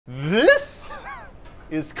This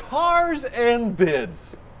is Cars and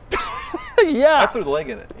Bids. Yeah. I threw the leg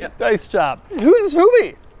in it. Yeah. Nice job. Who's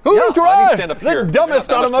Hoovie? Hoovies Garage, stand up here. the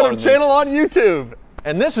dumbest automotive channel on YouTube.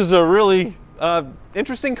 And this is a really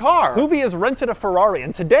interesting car. Hoovie has rented a Ferrari,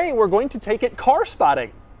 and today we're going to take it car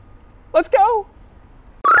spotting. Let's go.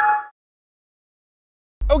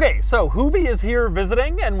 Okay, so Hoovie is here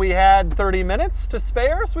visiting, and we had 30 minutes to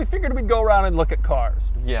spare, so we figured we'd go around and look at cars.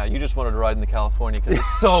 Yeah, you just wanted to ride in the California because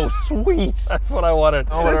it's so sweet. That's what I wanted.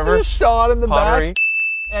 Oh, whatever. This is Sean in the Pottery. back,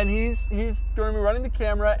 and he's going to be running the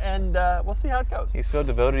camera, and we'll see how it goes. He's so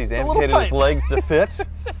devoted, he's It's a little amputated his tight. legs to fit.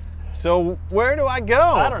 So where do I go?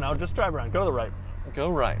 I don't know, just drive around, go to the right. Go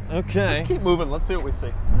right. Okay. Just keep moving, let's see what we see.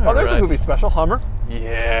 All Oh, there's right. a Hoovie special, Hummer.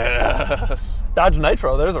 Yes. Dodge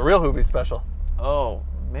Nitro, there's a real Hoovie special. Oh,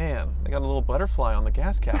 man. They got a little butterfly on the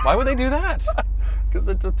gas cap. Why would they do that? Because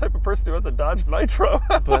they're the type of person who has a Dodge Nitro.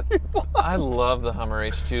 But I love the Hummer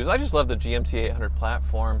H2s. I just love the GMC 800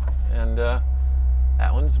 platform. And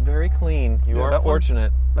that one's very clean. You Yeah, are that one-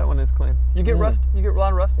 fortunate. That one is clean. You get rust? You get a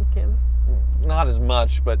lot of rust in Kansas? Not as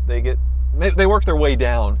much, but they work their way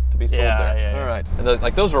down to be sold Yeah, there. yeah, yeah. All right.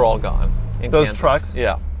 And those are all gone in Those Kansas. trucks?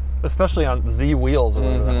 Yeah. Especially on Z wheels or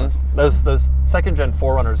whatever that was. Those second gen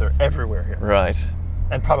 4Runners are everywhere here. Right.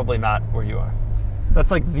 And probably not where you are.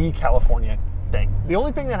 That's like the California thing. The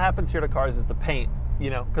only thing that happens here to cars is the paint, you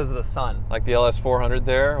know, because of the sun. Like the LS400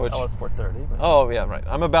 there, which LS430. But oh yeah, right.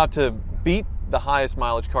 I'm about to beat the highest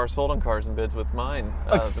mileage car sold on Cars and Bids with mine.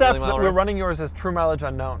 Except that we're running yours as true mileage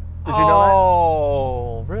unknown. Did you know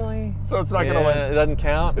Oh, really? that? So it's not going to Yeah, win. it doesn't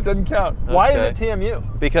count? It doesn't count. Why is Okay. it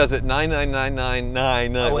TMU? Because at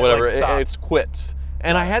 99999, Oh, it, whatever, like, stops. it's quits.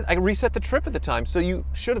 And I reset the trip at the time, so you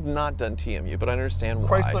should have not done TMU, but I understand why.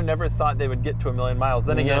 Chrysler never thought they would get to 1 million miles.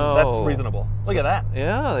 Then again, No. that's reasonable. Look at that.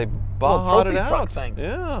 Yeah, they Little bought trophy it truck out. thing.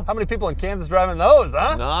 Yeah. How many people in Kansas driving those,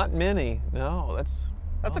 huh? Not many. No, that's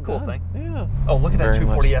That's a well cool done. thing. Yeah. Oh, look at that Very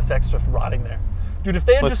 240SX just rotting there. Dude, if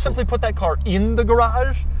they had Let's just see. simply put that car in the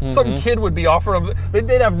garage, some kid would be offering them,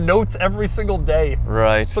 they'd have notes every single day.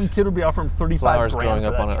 Right. Some kid would be offering 35 Flowers grand growing for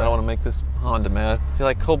up that on it. I truck. don't want to make this Honda mad. I feel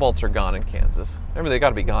like Cobalts are gone in Kansas. Remember, they got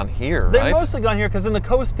to be gone here, They're right? mostly gone here because in the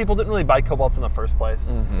coast, people didn't really buy Cobalts in the first place.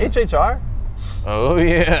 HHR? Oh,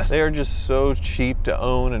 yes. They are just so cheap to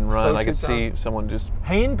own and run. So I could cheap to see own. someone just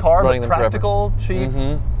Hain car, running but them forever. practical, cheap.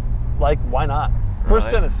 Like, why not? First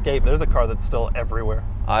Right. gen Escape, there's a car that's still everywhere.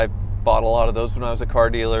 I bought a lot of those when I was a car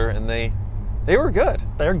dealer, and they were good.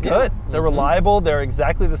 They're good. They're reliable. They're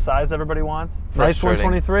exactly the size everybody wants. Nice Frustrating.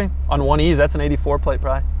 123 on 1Es. That's an 84 plate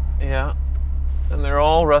probably. Yeah. And they're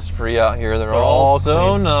all rust-free out here. They're all all so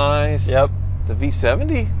clean. nice. Yep. The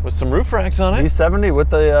V70 with some roof racks on it. V70 with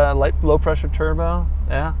the low pressure turbo.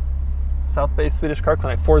 Yeah. South Bay Swedish Car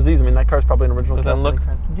Clinic. 4Zs. I mean, that car's probably an original But then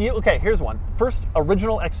California look- car. Okay, here's one. First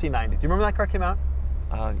original XC90. Do you remember that car came out?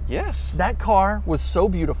 Yes. That car was so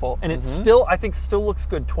beautiful, and it still, I think, still looks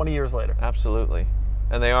good 20 years later. Absolutely.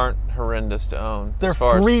 And they aren't horrendous to own. They're as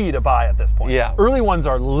far as- free to buy at this point. Yeah. Early ones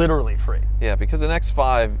are literally free. Yeah, because an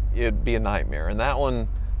X5, it'd be a nightmare. And that one,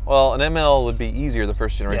 well, an ML would be easier. The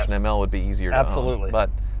first generation Yes. ML would be easier to Absolutely. own. But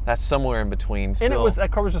that's somewhere in between still. And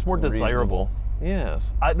that car was just more desirable. Reasonable.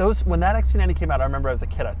 Yes. When that XC90 came out, I remember as a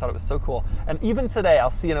kid, I thought it was so cool. And even today,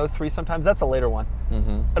 I'll see an 03 sometimes. That's a later one.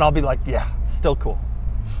 And I'll be like, yeah, it's still cool.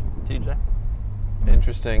 TJ?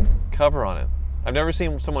 Interesting cover on it. I've never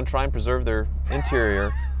seen someone try and preserve their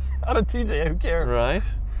interior. Out of TJ, who cares? Right?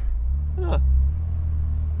 Huh.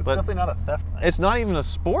 It's But definitely not a theft thing. It's not even a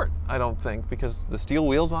sport, I don't think, because the steel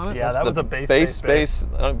wheels on it. Yeah, that's that the was a base.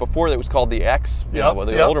 Before it was called the X. You know,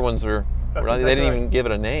 the older ones are. That's They exactly didn't right. even give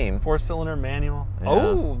it a name. 4-cylinder manual. Yeah.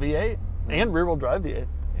 Oh, V8. And rear-wheel drive V8.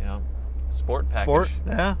 Yeah. Sport package. Sport,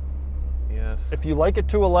 yeah. Yes. If you like it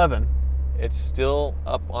 211, It's still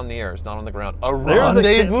up on the air. It's not on the ground. A there's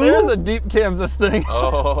rendezvous? a deep Kansas thing.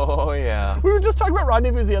 Oh, yeah. We were just talking about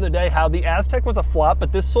rendezvous the other day, how the Aztec was a flop,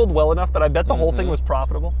 but this sold well enough that I bet the whole thing was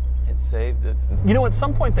profitable. It saved it. You know, at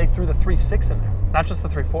some point they threw the 3.6 in there, not just the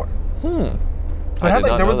 3.4. So I did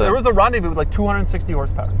not know that. there was a rendezvous with like 260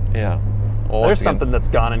 horsepower. Yeah. Well, There's once again, something that's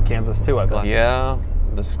gone in Kansas too, I bet. Yeah.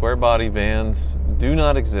 The square body vans do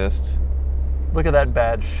not exist. Look at that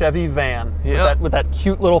badge, Chevy van, Yep. with that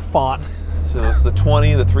cute little font. So it's the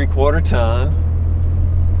 20, the 3/4 ton.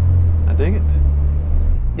 I dig it.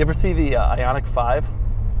 You ever see the Ioniq 5?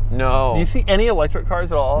 No. Do you see any electric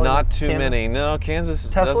cars at all? in Not too Kansas? many. No, Kansas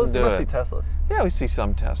Teslas? doesn't You do must see it. Teslas. Yeah, we see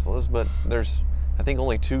some Teslas, but there's, I think,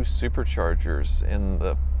 only 2 superchargers in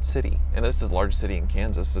the city. And this is the largest city in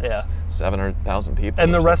Kansas. It's Yeah. 700,000 people.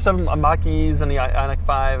 And or the rest of them, Mach-E's and the Ioniq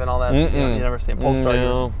 5 and all that, you never see them. Polestar.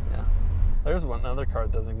 No. Yeah. There's another car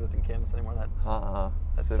that doesn't exist in Kansas anymore.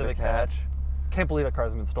 That Civic hatch. Can't believe that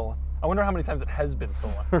car's been stolen. I wonder how many times it has been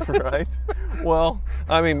stolen. Right? Well,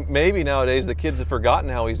 I mean, maybe nowadays the kids have forgotten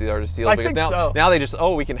how easy they are to steal. I because think now, so. now they just,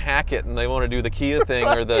 we can hack it, and they want to do the Kia thing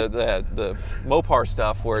or the Mopar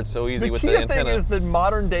stuff where it's so easy with the Kia antenna. thing is the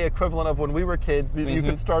modern day equivalent of when we were kids. You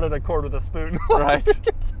could start at a cord with a spoon. Right.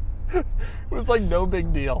 It was like no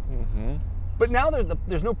big deal. But now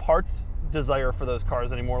there's no parts desire for those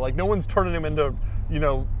cars anymore. Like no one's turning them into,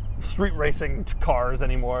 street racing cars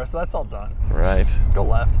anymore. So that's all done. Right. Go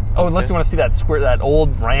left. Oh, unless you want to see that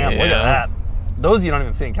old Ram. Look at that. Those you don't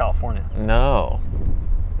even see in California. No.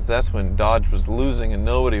 'Cause that's when Dodge was losing and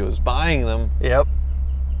nobody was buying them. Yep.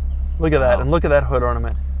 Look at that, and look at that hood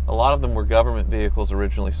ornament. A lot of them were government vehicles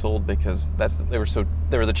originally sold because they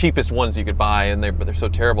were the cheapest ones you could buy, but they're so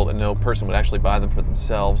terrible that no person would actually buy them for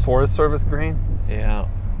themselves. Forest Service green. Yeah.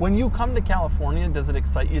 When you come to California, does it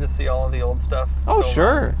excite you to see all of the old stuff? Oh, still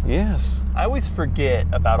sure. around? Yes. I always forget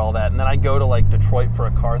about all that, and then I go to like Detroit for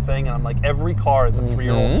a car thing, and I'm like, every car is a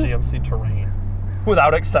 3-year-old GMC Terrain,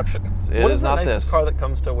 without exception. What is the nicest car that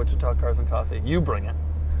comes to Wichita Cars and Coffee? You bring it.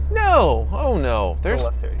 No. Oh no.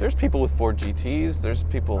 There's people with Ford GTs. There's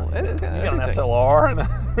people. You got an SLR, and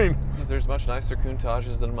I mean, there's much nicer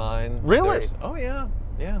Countages than mine. Really? Oh yeah.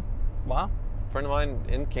 Yeah. Wow. A friend of mine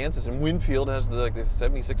in Kansas, in Winfield, has the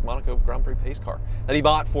 76 Monaco Grand Prix pace car that he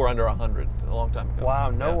bought for under 100 a long time ago. Wow,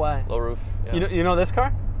 no way. Low roof. Yeah. You know this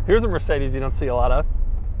car? Here's a Mercedes you don't see a lot of.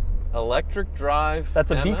 Electric drive.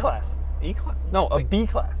 That's a ML? B-Class. E-Class? No, a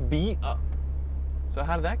B-Class. B up. So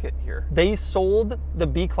how did that get here? They sold the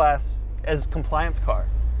B-Class as compliance car.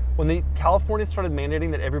 When California started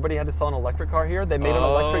mandating that everybody had to sell an electric car here, they made an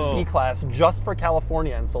electric B-Class just for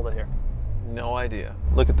California and sold it here. No idea.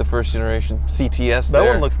 Look at the first generation CTS there. That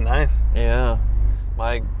one looks nice. Yeah.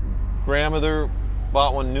 My grandmother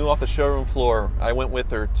bought one new off the showroom floor. I went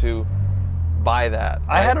with her to buy that.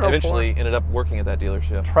 I had it eventually ended up working at that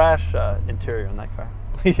dealership. Trash interior on that car.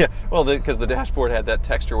 Yeah, well, because the dashboard had that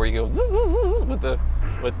texture where you go zzz, zzz, zzz, with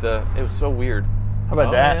the. It was so weird. How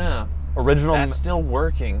about that? Yeah. Original. That's still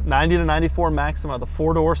working. 90 to 94 Maxima, the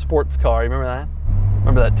 4-door sports car. You remember that?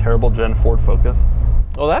 Remember that terrible Gen Ford Focus?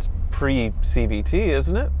 Well, that's pre-CVT,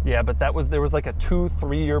 isn't it? Yeah, but there was like a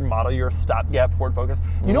 2-3 year model year stopgap Ford Focus.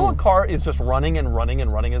 You know what car is just running and running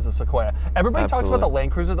and running is a Sequoia. Everybody talks about the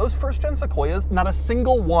Land Cruiser. Those first gen Sequoias, not a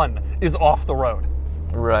single one is off the road.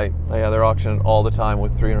 Right. Yeah, they're auctioning all the time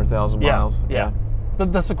with 300,000 miles. Yeah.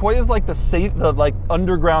 The Sequoia is like the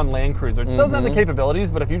underground Land Cruiser. It doesn't have the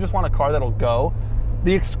capabilities, but if you just want a car that'll go,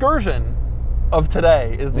 the Excursion of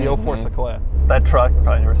today is the 04 Sequoia. That truck, you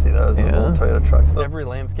probably never see those old Toyota trucks. Every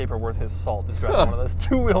landscaper worth his salt is driving one of those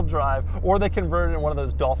 2-wheel drive, or they converted in one of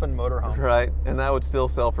those Dolphin motorhomes. Right, and that would still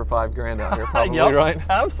sell for $5,000 out here, probably, right?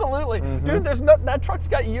 Absolutely. Dude, that truck's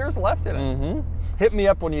got years left in it. Hit me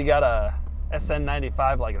up when you got a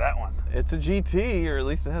SN95 like that one. It's a GT, or at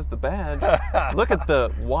least it has the badge. Look at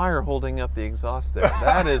the wire holding up the exhaust there.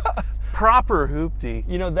 That is proper hoopty.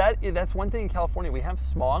 You know, that's one thing in California. We have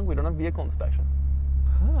smog. We don't have vehicle inspection.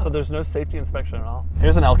 So there's no safety inspection at all.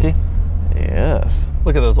 Here's an Elky. Yes.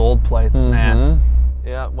 Look at those old plates, man.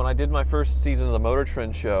 Yeah, when I did my first season of the Motor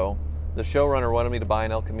Trend show, the showrunner wanted me to buy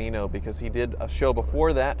an El Camino because he did a show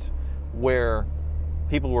before that where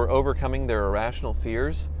people were overcoming their irrational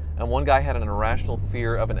fears, and one guy had an irrational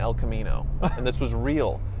fear of an El Camino, and this was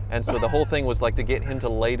real. And so the whole thing was like to get him to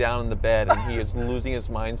lay down in the bed, and he is losing his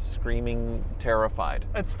mind, screaming, terrified.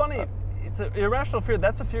 It's funny. It's an irrational fear.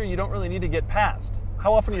 That's a fear you don't really need to get past.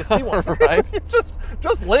 How often do you see one? Right?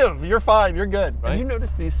 just live. You're fine. You're good. Right? Have you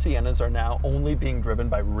noticed these Siennas are now only being driven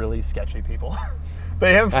by really sketchy people?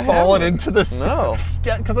 They have fallen into this. No.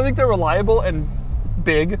 Because I think they're reliable and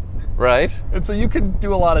big. Right. And so you can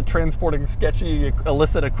do a lot of transporting sketchy,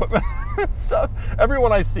 illicit equipment and stuff.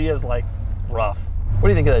 Everyone I see is like rough. What do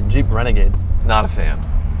you think of that Jeep Renegade? Not a fan.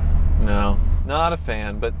 No, not a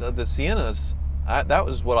fan. But the Siennas, that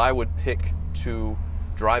was what I would pick to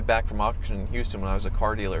drive back from auction in Houston when I was a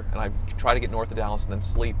car dealer, and I'd try to get north of Dallas and then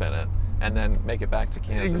sleep in it, and then make it back to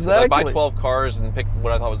Kansas. Exactly. I'd buy 12 cars and pick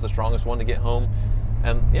what I thought was the strongest one to get home.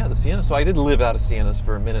 And yeah, the Sienna. So I did live out of Siennas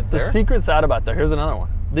for a minute there. The secret's out about there. Here's another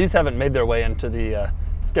one. These haven't made their way into the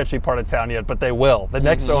sketchy part of town yet, but they will. The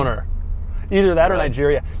next owner. Either that or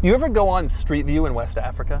Nigeria. You ever go on Street View in West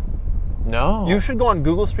Africa? No. You should go on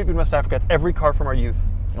Google Street View in West Africa. It's every car from our youth.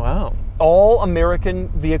 Wow. All American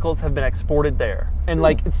vehicles have been exported there. And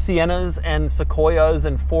like it's Siennas and Sequoias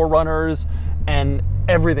and 4Runners and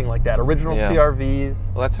everything like that. Original CRVs.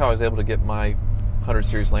 Well, that's how I was able to get my 100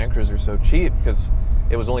 Series Land Cruiser so cheap, because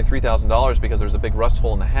it was only $3,000 because there was a big rust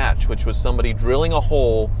hole in the hatch, which was somebody drilling a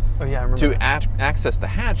hole Oh yeah, I remember. to access the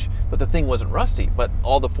hatch, but the thing wasn't rusty. But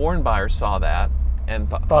all the foreign buyers saw that and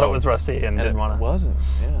thought it was rusty and didn't want it to. wasn't.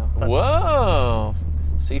 Yeah. Whoa.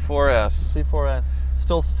 C4S. C4S.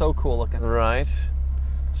 Still so cool looking. Right.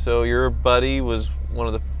 So your buddy was one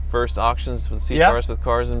of the first auctions with C4S Yeah. with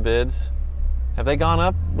cars and bids. Have they gone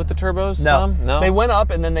up with the turbos No. some? No. They went up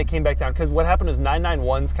and then they came back down because what happened is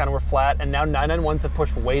 991s kind of were flat and now 991s have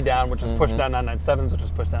pushed way down, which has pushed down 997s, which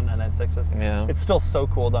has pushed down 996s. Yeah. It's still so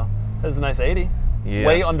cool though. This is a nice 80. Yes.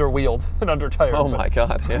 Way under-wheeled and under-tired. Oh my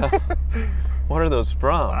God, yeah. What are those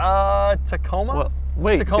from? Tacoma? Well,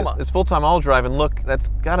 wait, Tacoma. it's full-time all drive, and look, that's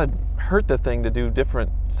gotta hurt the thing to do different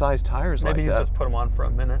size tires Maybe like he's that. just put them on for a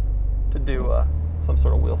minute to do some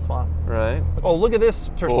sort of wheel swap. Right. Oh, look at this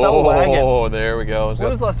Tercel wagon. Oh, there we go. When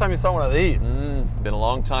was the last time you saw one of these? Been a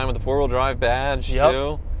long time with the four-wheel drive badge, Yep.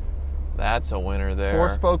 too. That's a winner there.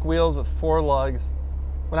 4-spoke wheels with 4 lugs.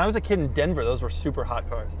 When I was a kid in Denver, those were super hot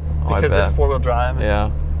cars Oh, I because bet. of 4-wheel drive. and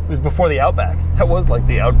Yeah. It was before the Outback. That was like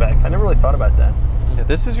the Outback. I never really thought about that. Yeah,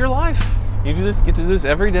 this is your life. You do this, get to do this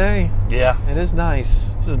every day. Yeah. It is nice.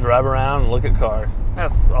 Just drive around and look at cars.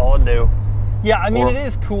 That's all I do. Yeah, I mean, Or- it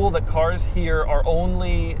is cool that cars here are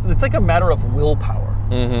only, it's like a matter of willpower.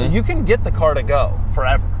 You can get the car to go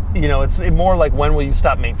forever. You know, it's more like when will you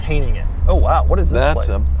stop maintaining it? Oh, wow. What is this That's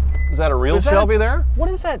place? is that a real Is that Shelby a- there? What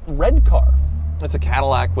is that red car? It's a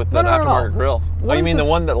Cadillac with an No, no, no, aftermarket no. grill. What Oh, you is mean the this?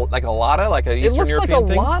 one that, like a Lada, like a It Eastern looks like a European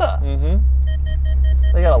thing? Lada.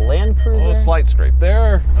 Mm-hmm. They got a Land Cruiser. A slight scrape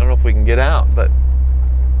there. I don't know if we can get out, but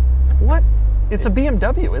What? It's a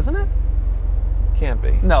BMW, isn't it? can't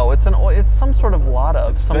be. No, it's some sort of Lada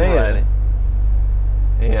of some faded. variety.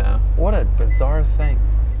 Yeah. What a bizarre thing.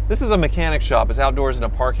 This is a mechanic shop. It's outdoors in a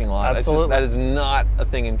parking lot. It's just- Absolutely. that is not a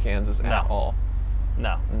thing in Kansas at No. all.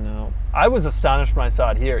 No. No. I was astonished when I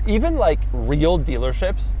saw it here. Even like real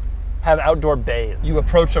dealerships have outdoor bays. You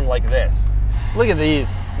approach them like this. Look at these,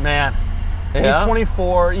 man. Yeah?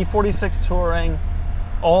 E24, E46 Touring,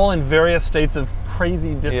 all in various states of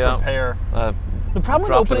crazy disrepair. The problem with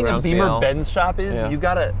dropped it opening a around Beamer Seattle. Benz shop is Yeah. you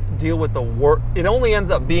got to deal with the work. It only ends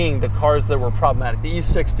up being the cars that were problematic. The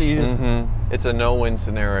E60s. It's a no-win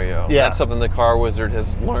scenario. Yeah. That's something the Car Wizard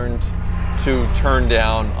has learned to turn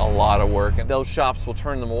down a lot of work. And those shops will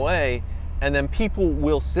turn them away, and then people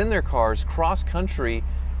will send their cars cross-country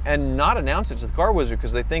and not announce it to the Car Wizard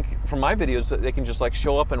because they think, from my videos, that they can just like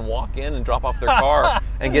show up and walk in and drop off their car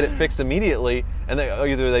and get it fixed immediately. And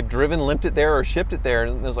either they've driven, limped it there, or shipped it there.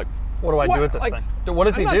 And it's like, What do I do with this Like, thing? What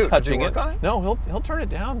does I'm he not do? Does he touching work it. on it? No, he'll turn it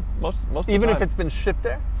down most of the Even time. if it's been shipped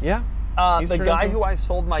there? Yeah. He's The turned guy it who I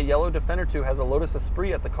sold my yellow Defender to has a Lotus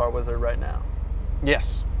Esprit at the Car Wizard right now.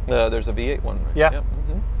 Yes. There's a V8 one. Right? Yeah. Yep.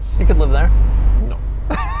 You could live there. No.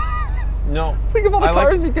 No. Think of all the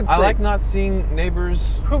cars you could see. I like not seeing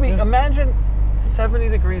neighbors. Hoovie, imagine 70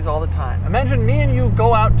 degrees all the time. Imagine me and you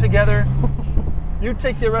go out together. You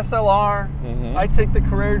take your SLR, I take the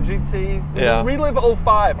Carrera GT. Yeah. We relive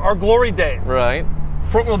 05, our glory days. Right.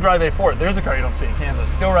 Front wheel drive A4. There's a car you don't see in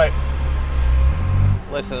Kansas. Go right.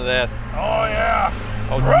 Listen to this. Oh yeah.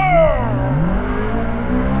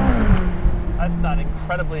 That's not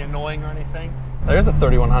incredibly annoying or anything. There's a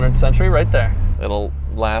 3100 Century right there. It'll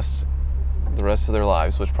last the rest of their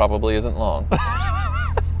lives, which probably isn't long.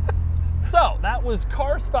 So that was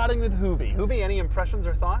Car Spotting with Hoovie. Hoovie, any impressions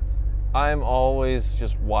or thoughts? I'm always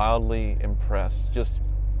just wildly impressed.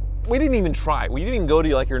 We didn't even try. We didn't even go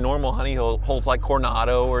to like your normal honey holes like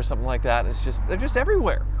Coronado or something like that. They're just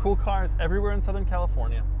everywhere. Cool cars everywhere in Southern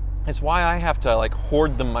California. It's why I have to like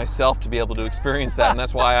hoard them myself to be able to experience that, and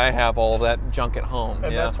that's why I have all of that junk at home.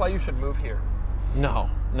 And yeah. that's why you should move here. No,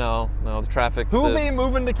 the traffic. Hoovie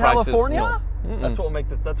moving to prices, California? no. That's what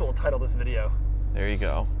we'll title this video. There you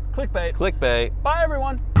go. Clickbait. Clickbait. Bye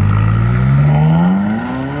everyone.